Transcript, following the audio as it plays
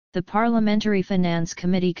The Parliamentary Finance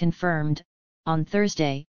Committee confirmed, on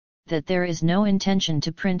Thursday, that there is no intention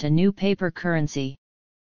to print a new paper currency.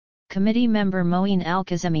 Committee member Moeen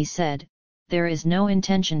Al-Kazemi said, "There is no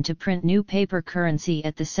intention to print new paper currency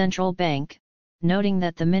at the central bank," noting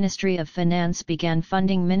that the Ministry of Finance began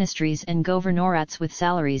funding ministries and governorates with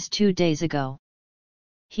salaries 2 days ago.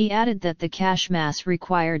 He added that the cash mass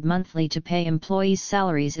required monthly to pay employees'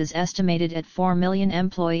 salaries is estimated at 4 million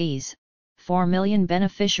employees, 4 million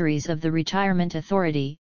beneficiaries of the Retirement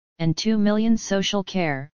Authority, and 2 million social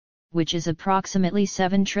care, which is approximately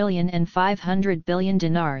 7,500 billion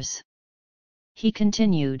dinars. He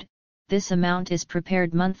continued, "This amount is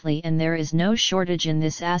prepared monthly and there is no shortage in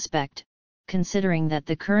this aspect, considering that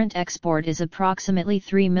the current export is approximately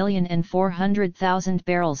 3,400,000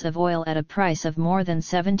 barrels of oil at a price of more than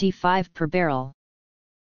 75 per barrel."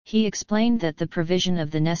 He explained that the provision of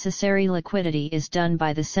the necessary liquidity is done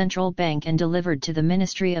by the central bank and delivered to the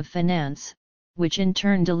Ministry of Finance, which in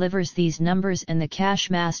turn delivers these numbers and the cash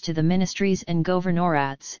mass to the ministries and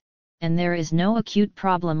governorates, and there is no acute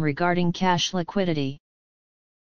problem regarding cash liquidity.